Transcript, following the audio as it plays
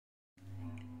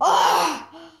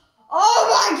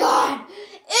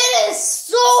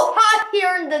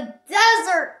the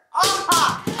desert.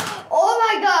 Oh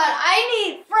my god, I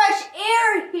need fresh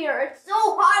air here. It's so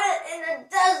hot in the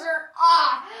desert.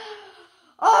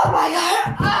 Oh my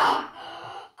god.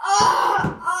 Oh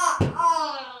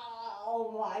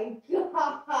my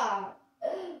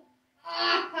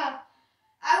god.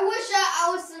 I wish I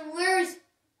was in Larry's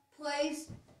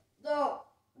place. The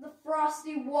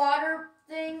frosty water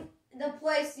thing. The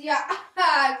place, yeah.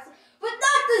 But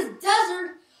not this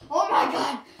desert. Oh my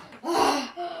god.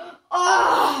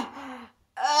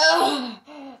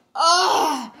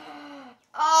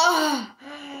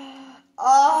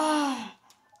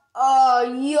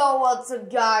 Yo, what's up,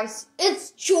 guys?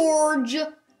 It's George,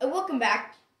 and welcome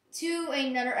back to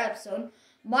another episode.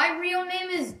 My real name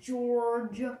is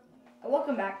George, and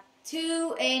welcome back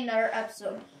to another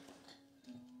episode.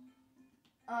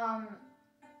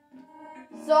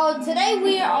 So today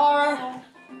we are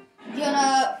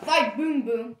gonna fight Boom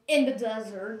Boom in the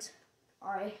desert.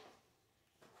 Alright.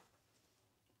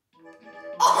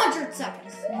 100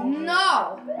 seconds.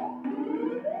 No!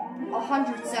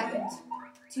 100 seconds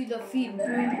to defeat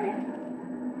Boom Boom.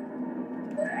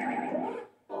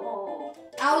 Oh.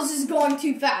 I was just going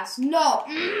too fast. No.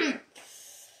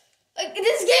 Like,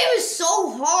 this game is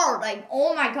so hard. Like,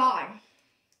 oh my god.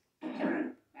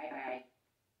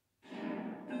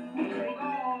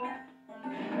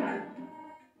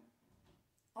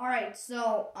 Alright,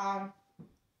 so, alright,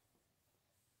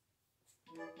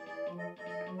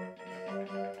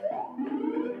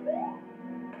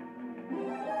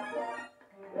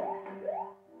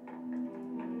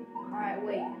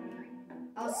 wait.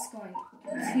 I was going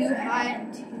too high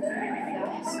and too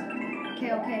fast.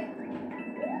 Okay.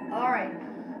 Alright.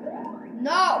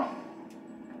 No!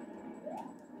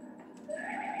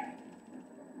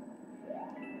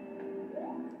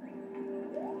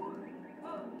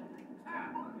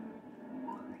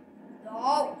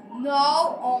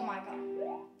 No, oh my god.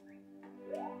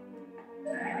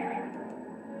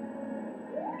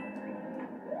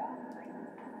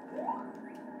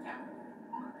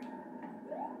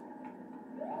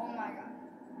 Oh my god.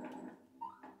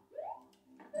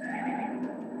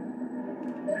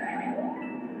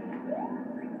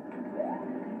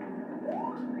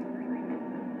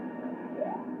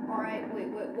 Alright, wait,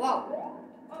 whoa.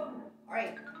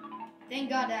 Alright, thank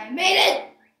God that I made it!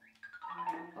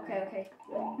 Okay.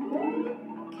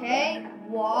 Okay,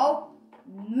 whoa,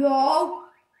 no.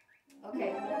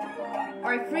 Okay.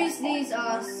 Alright, freeze these,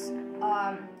 dry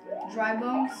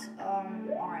bones.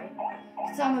 Alright.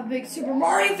 Cause I'm a big Super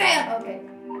Mario fan. Okay.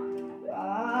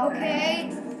 Okay.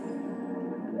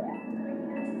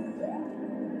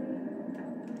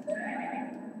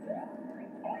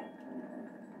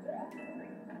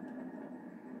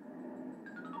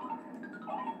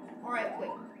 Alright,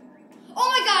 wait. Oh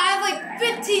my god, I have like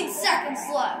 15 seconds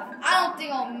left. I don't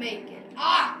think I'll make it.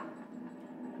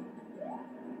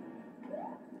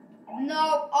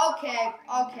 No, okay.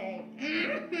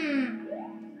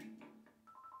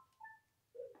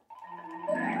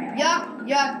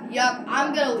 Yup,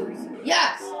 I'm gonna lose.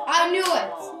 Yes, I knew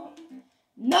it.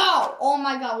 No, oh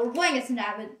my god, we're playing as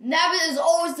Nabbit. Nabbit is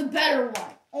always the better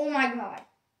one. Oh my god.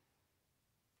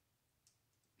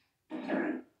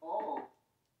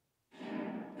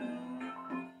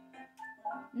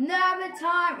 Nabbit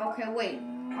time. Okay, wait.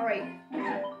 Alright.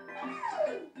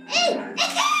 Hey!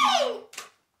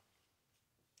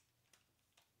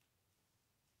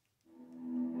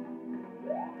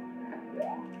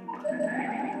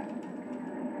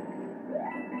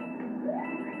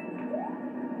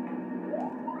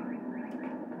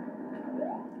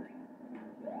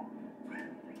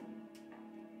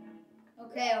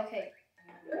 Okay.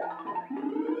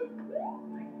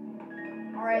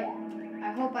 Alright.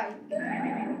 I hope I...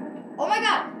 Oh my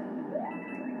god!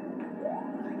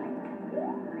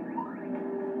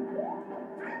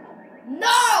 No!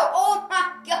 Oh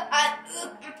my god!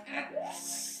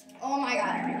 Oh my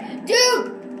god.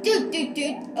 Dude!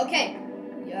 Okay.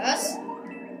 Yes.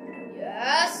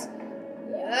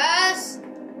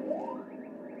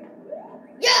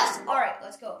 Alright,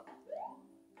 let's go.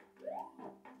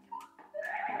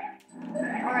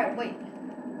 Alright, wait.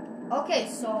 Okay,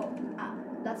 so...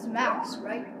 that's max,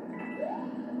 right?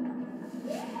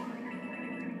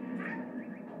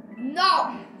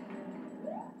 No!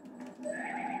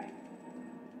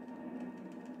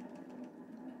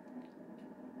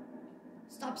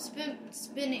 Stop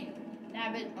spinning,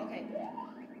 Nabbit. Okay.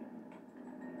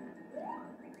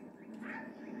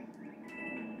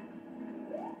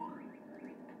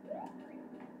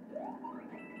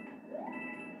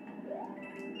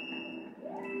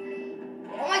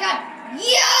 Oh my god!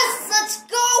 Yes! Let's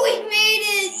go! We made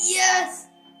it! Yes!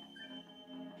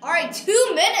 Alright,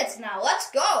 2 minutes.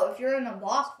 a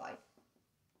boss fight.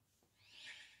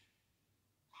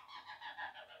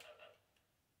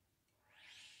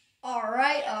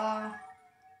 Alright, oh,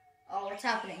 what's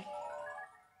happening?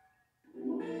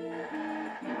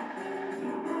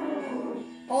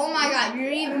 Oh my god,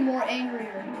 you're even more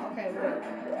angrier. Okay, wait.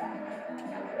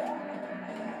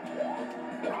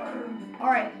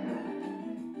 Alright.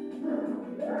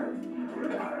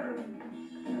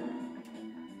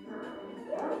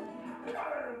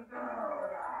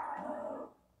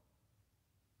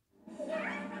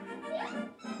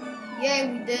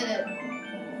 Yay, we did it.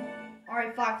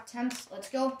 Alright, 5 attempts. Let's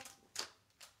go.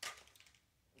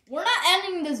 We're not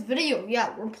ending this video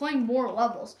yet. We're playing more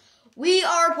levels. We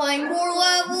are playing more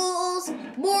levels.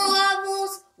 More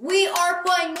levels. We are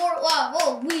playing more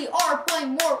levels. We are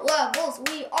playing more levels.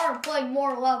 We are playing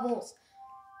more levels.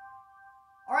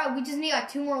 Alright, we just need like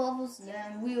 2 more levels.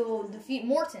 Then we will defeat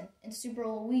Morton in Super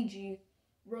Luigi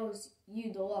Bros.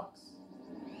 U Deluxe.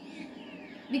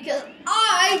 Because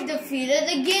I defeated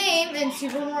the game in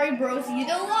Super Mario Bros. U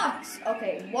Deluxe.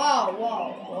 Okay, whoa,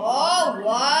 whoa, whoa,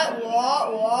 what,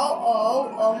 whoa,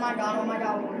 whoa, oh my god, oh my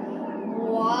god.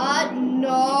 What? No!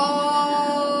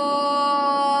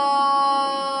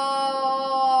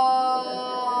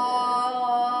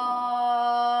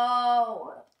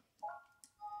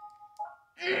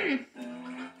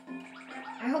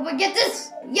 I hope I get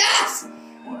this! Yes!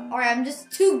 Alright, I'm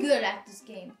just too good at this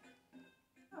game.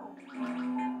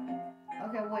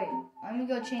 Okay, wait. Let me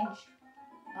go change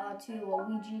to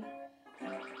Luigi.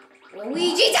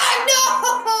 Luigi time!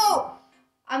 No!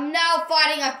 I'm now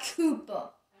fighting a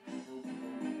Koopa.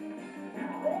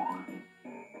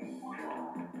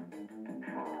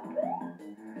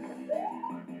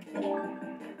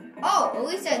 Oh, at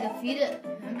least I defeated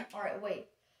him. Alright, wait.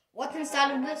 What's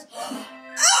inside of this? Oh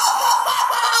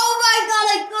my god,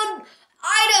 I couldn't.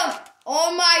 Item!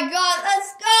 Oh my god,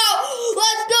 let's go!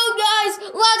 Let's go, guys!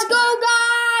 Let's go,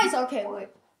 guys! Okay, wait.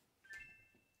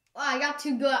 Wow, I got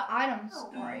 2 good items.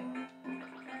 Alright.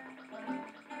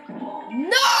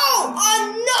 No!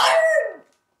 Another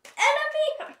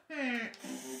enemy?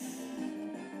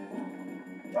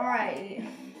 Alright.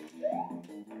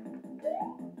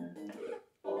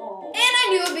 And I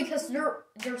knew it because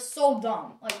they're so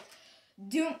dumb. Like,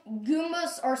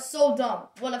 Goombas are so dumb.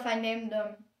 What if I named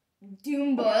them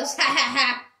Doombas? Ha ha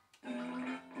ha!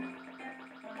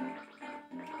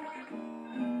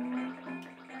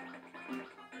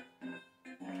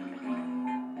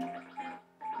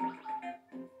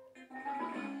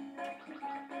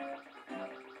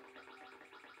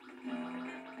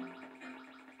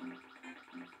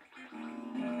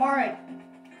 Alright.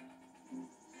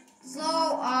 So,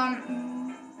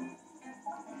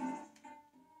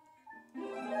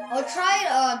 I'll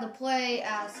try to play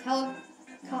as I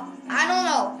don't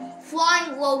know,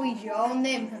 Flying Luigi. I'll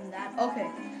name him that. Okay.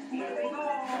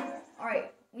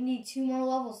 Alright, we need 2 more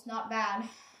levels. Not bad.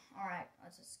 Alright,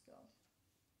 let's just go.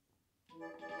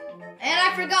 And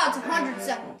I forgot, it's 100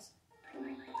 seconds.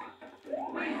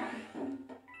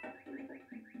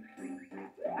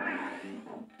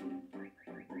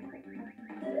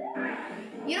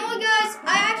 You know what, guys?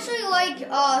 I actually like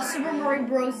Super Mario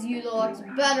Bros. U Deluxe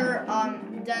better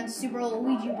than Super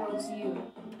Luigi Bros.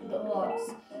 U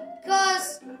Deluxe.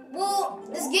 Because, well,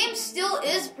 this game still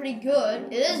is pretty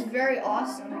good. It is very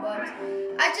awesome, but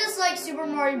I just like Super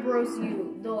Mario Bros.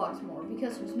 U Deluxe more.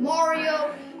 Because there's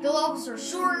Mario, the levels are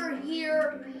shorter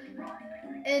here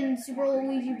in Super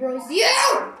Luigi Bros. U!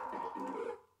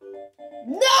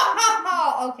 No!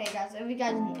 Okay, guys, if you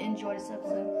guys enjoyed this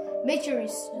episode, make sure you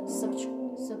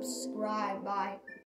subscribe. Bye.